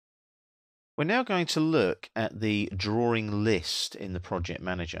We're now going to look at the drawing list in the project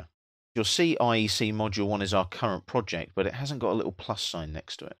manager. You'll see IEC Module 1 is our current project, but it hasn't got a little plus sign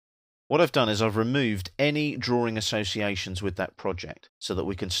next to it. What I've done is I've removed any drawing associations with that project so that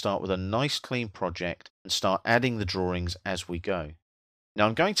we can start with a nice clean project and start adding the drawings as we go. Now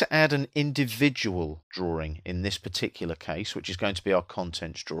I'm going to add an individual drawing in this particular case, which is going to be our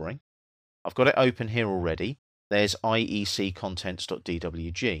contents drawing. I've got it open here already. There's IEC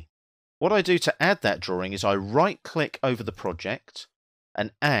contents.dwg. What I do to add that drawing is I right-click over the project and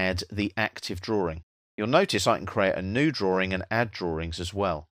add the active drawing. You'll notice I can create a new drawing and add drawings as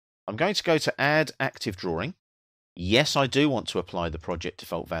well. I'm going to go to Add Active Drawing. Yes, I do want to apply the project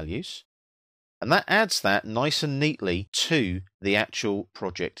default values. And that adds that nice and neatly to the actual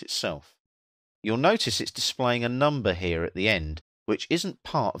project itself. You'll notice it's displaying a number here at the end, which isn't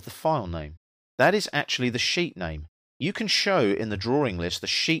part of the file name. That is actually the sheet name. You can show in the drawing list the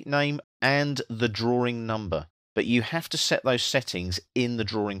sheet name and the drawing number, but you have to set those settings in the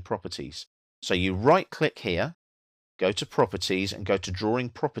drawing properties. So you right-click here, go to Properties, and go to Drawing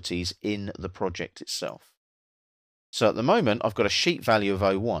Properties in the project itself. So at the moment, I've got a sheet value of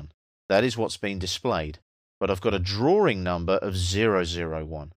 01. That is what's been displayed. But I've got a drawing number of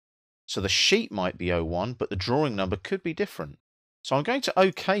 001. So the sheet might be 01, but the drawing number could be different. So I'm going to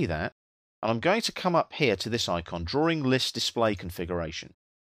OK that, and I'm going to come up here to this icon, Drawing List Display Configuration.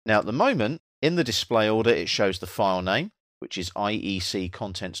 Now at the moment, in the display order, it shows the file name, which is IEC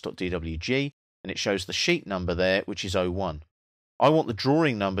contents.dwg, and it shows the sheet number there, which is 01. I want the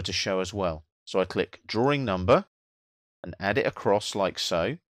drawing number to show as well. So I click Drawing Number and add it across like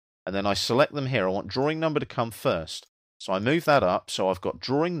so. And then I select them here. I want drawing number to come first. So I move that up. So I've got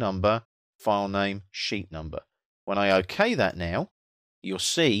drawing number, file name, sheet number. When I OK that now, you'll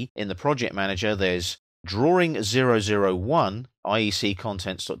see in the project manager there's drawing 001, IEC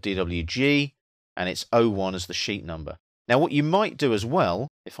contents.dwg, and it's 01 as the sheet number. Now what you might do as well,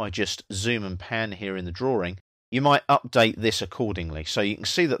 if I just zoom and pan here in the drawing, you might update this accordingly. So you can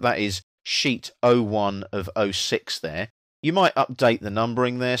see that that is sheet 01 of 06 there. You might update the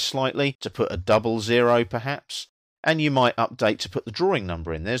numbering there slightly to put a 00 perhaps, and you might update to put the drawing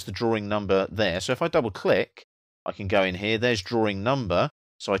number in. There's the drawing number there. So if I double click, I can go in here, there's drawing number.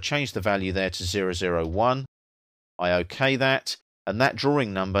 So I change the value there to 001. I OK that, and that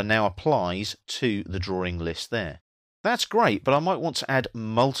drawing number now applies to the drawing list there. That's great, but I might want to add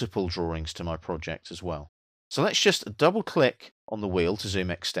multiple drawings to my project as well. So let's just double click on the wheel to zoom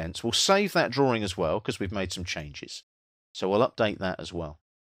extents. We'll save that drawing as well because we've made some changes. So we'll update that as well.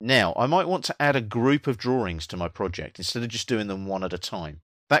 Now, I might want to add a group of drawings to my project instead of just doing them one at a time.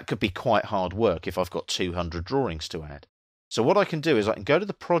 That could be quite hard work if I've got 200 drawings to add. So what I can do is I can go to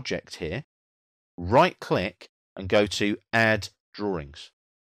the project here, right click and go to Add Drawings.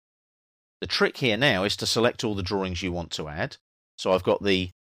 The trick here now is to select all the drawings you want to add. So I've got the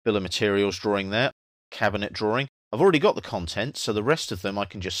bill of materials drawing there, cabinet drawing. I've already got the contents, so the rest of them I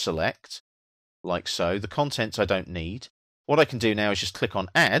can just select, like so. The contents I don't need. What I can do now is just click on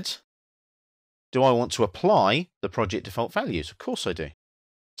Add. Do I want to apply the project default values? Of course I do.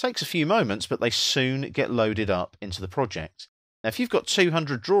 It takes a few moments, but they soon get loaded up into the project. Now if you've got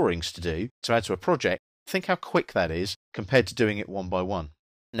 200 drawings to do to add to a project, think how quick that is compared to doing it one by one.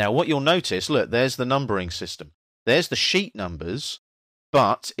 Now what you'll notice, look, there's the numbering system. There's the sheet numbers,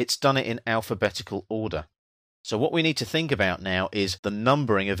 but it's done it in alphabetical order. So what we need to think about now is the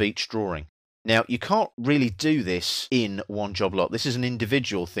numbering of each drawing. Now you can't really do this in one job lot. This is an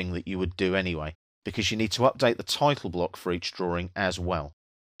individual thing that you would do anyway, because you need to update the title block for each drawing as well.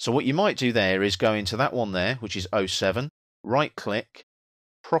 So what you might do there is go into that one there, which is 07, right click,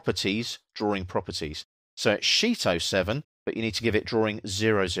 Properties, Drawing Properties. So it's sheet 07, but you need to give it drawing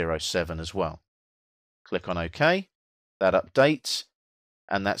 007 as well. Click on OK, that updates,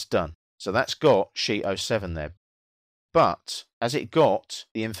 and that's done. So that's got sheet 07 there. But has it got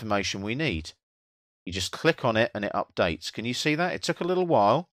the information we need? You just click on it and it updates. Can you see that? It took a little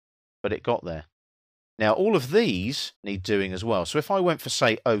while, but it got there. Now all of these need doing as well. So if I went for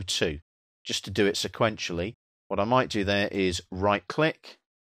say 02, just to do it sequentially, what I might do there is right click,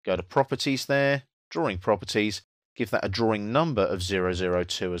 go to Properties there, Drawing Properties, give that a drawing number of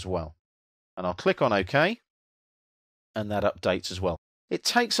 002 as well. And I'll click on OK, and that updates as well. It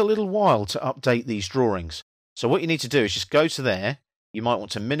takes a little while to update these drawings. So what you need to do is just go to there. You might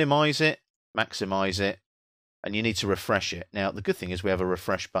want to minimize it, maximize it, and you need to refresh it. Now the good thing is we have a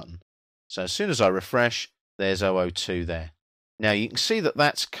refresh button. So as soon as I refresh, there's 002 there. Now you can see that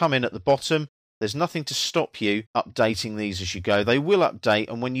that's come in at the bottom. There's nothing to stop you updating these as you go. They will update,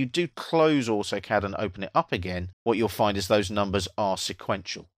 and when you do close AutoCAD and open it up again, what you'll find is those numbers are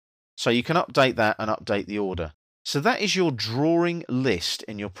sequential. So you can update that and update the order. So that is your drawing list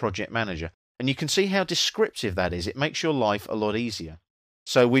in your project manager. And you can see how descriptive that is. It makes your life a lot easier.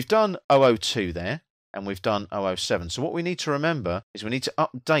 So we've done 002 there, and we've done 007. So what we need to remember is we need to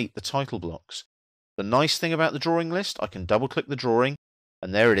update the title blocks. The nice thing about the drawing list, I can double click the drawing,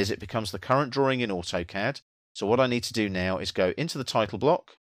 and there it is. It becomes the current drawing in AutoCAD. So what I need to do now is go into the title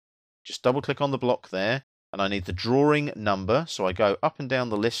block, just double click on the block there, and I need the drawing number. So I go up and down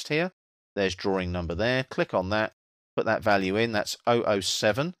the list here. There's drawing number there. Click on that, put that value in. That's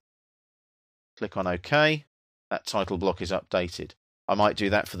 007. Click on OK. That title block is updated. I might do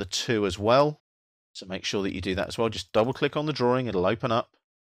that for the 2 as well. So make sure that you do that as well. Just double click on the drawing. It'll open up.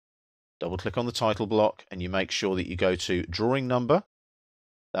 Double click on the title block, and you make sure that you go to drawing number.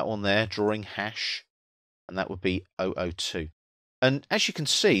 That one there, drawing hash, and that would be 002. And as you can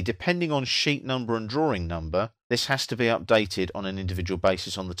see, depending on sheet number and drawing number, this has to be updated on an individual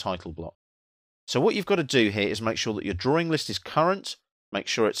basis on the title block. So what you've got to do here is make sure that your drawing list is current, make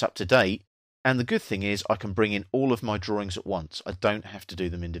sure it's up to date, and the good thing is I can bring in all of my drawings at once. I don't have to do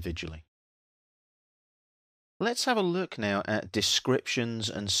them individually. Let's have a look now at descriptions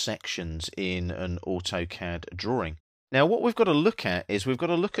and sections in an AutoCAD drawing. Now what we've got to look at is we've got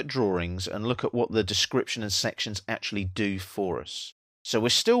to look at drawings and look at what the description and sections actually do for us. So we're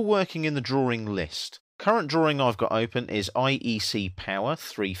still working in the drawing list. Current drawing I've got open is IEC Power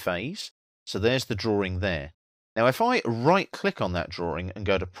 3-phase. So there's the drawing there. Now if I right click on that drawing and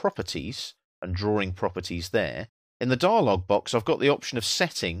go to Properties and Drawing Properties there, in the dialog box I've got the option of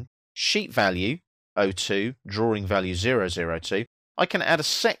setting sheet value 02, drawing value 002. I can add a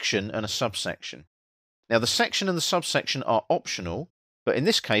section and a subsection. Now the section and the subsection are optional, but in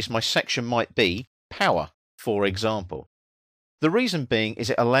this case my section might be power, for example. The reason being is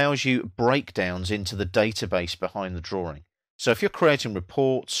it allows you breakdowns into the database behind the drawing. So if you're creating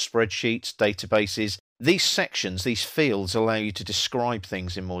reports, spreadsheets, databases, these sections, these fields allow you to describe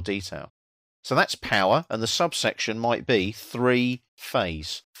things in more detail. So that's power, and the subsection might be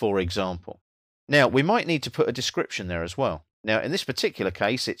 3-phase, for example. Now we might need to put a description there as well. Now in this particular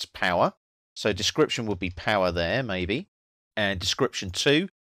case it's power, so description would be power there maybe, and description 2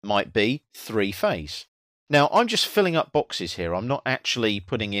 might be 3-phase. Now I'm just filling up boxes here. I'm not actually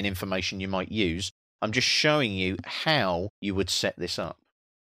putting in information you might use. I'm just showing you how you would set this up.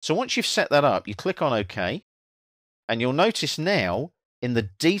 So once you've set that up, you click on OK, and you'll notice now in the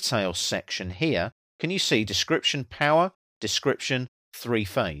details section here, can you see description power, description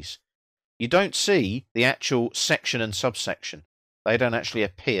 3-phase? You don't see the actual section and subsection. They don't actually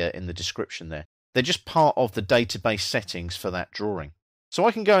appear in the description there. They're just part of the database settings for that drawing. So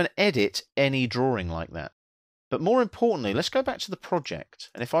I can go and edit any drawing like that. But more importantly, let's go back to the project.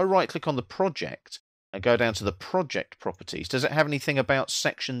 And if I right click on the project and go down to the project properties, does it have anything about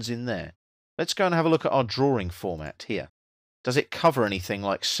sections in there? Let's go and have a look at our drawing format here. Does it cover anything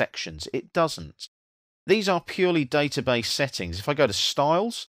like sections? It doesn't. These are purely database settings. If I go to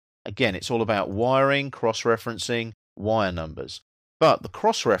styles, again, it's all about wiring, cross-referencing, wire numbers. But the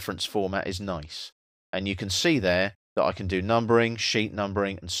cross-reference format is nice. And you can see there that I can do numbering, sheet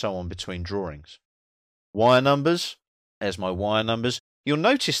numbering, and so on between drawings. Wire numbers, there's my wire numbers. You'll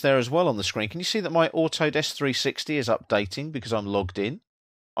notice there as well on the screen, can you see that my Autodesk 360 is updating because I'm logged in?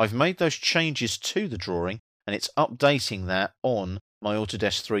 I've made those changes to the drawing, and it's updating that on my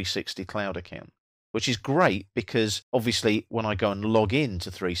Autodesk 360 cloud account, which is great because obviously when I go and log in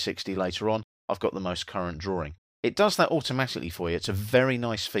to 360 later on, I've got the most current drawing. It does that automatically for you. It's a very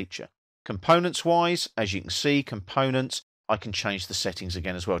nice feature. Components wise, as you can see, components, I can change the settings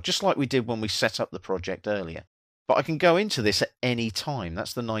again as well, just like we did when we set up the project earlier. But I can go into this at any time.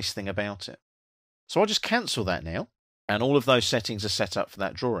 That's the nice thing about it. So I'll just cancel that now, and all of those settings are set up for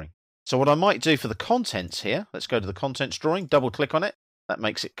that drawing. So what I might do for the contents here, let's go to the contents drawing, double click on it, that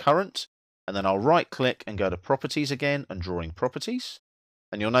makes it current, and then I'll right click and go to properties again and drawing properties.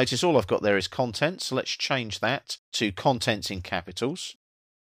 And you'll notice all I've got there is contents, so let's change that to contents in capitals.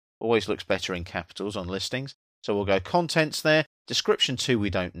 Always looks better in capitals on listings. So we'll go contents there. Description 2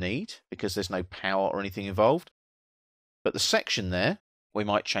 we don't need because there's no power or anything involved. But the section there, we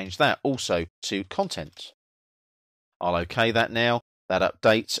might change that also to contents. I'll OK that now. That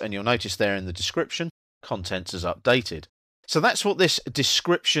updates, and you'll notice there in the description, contents is updated. So that's what this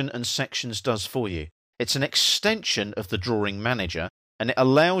description and sections does for you. It's an extension of the drawing manager, and it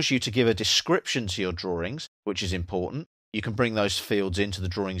allows you to give a description to your drawings, which is important. You can bring those fields into the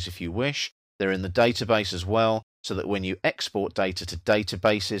drawings if you wish. They're in the database as well, so that when you export data to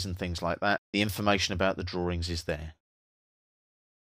databases and things like that, the information about the drawings is there.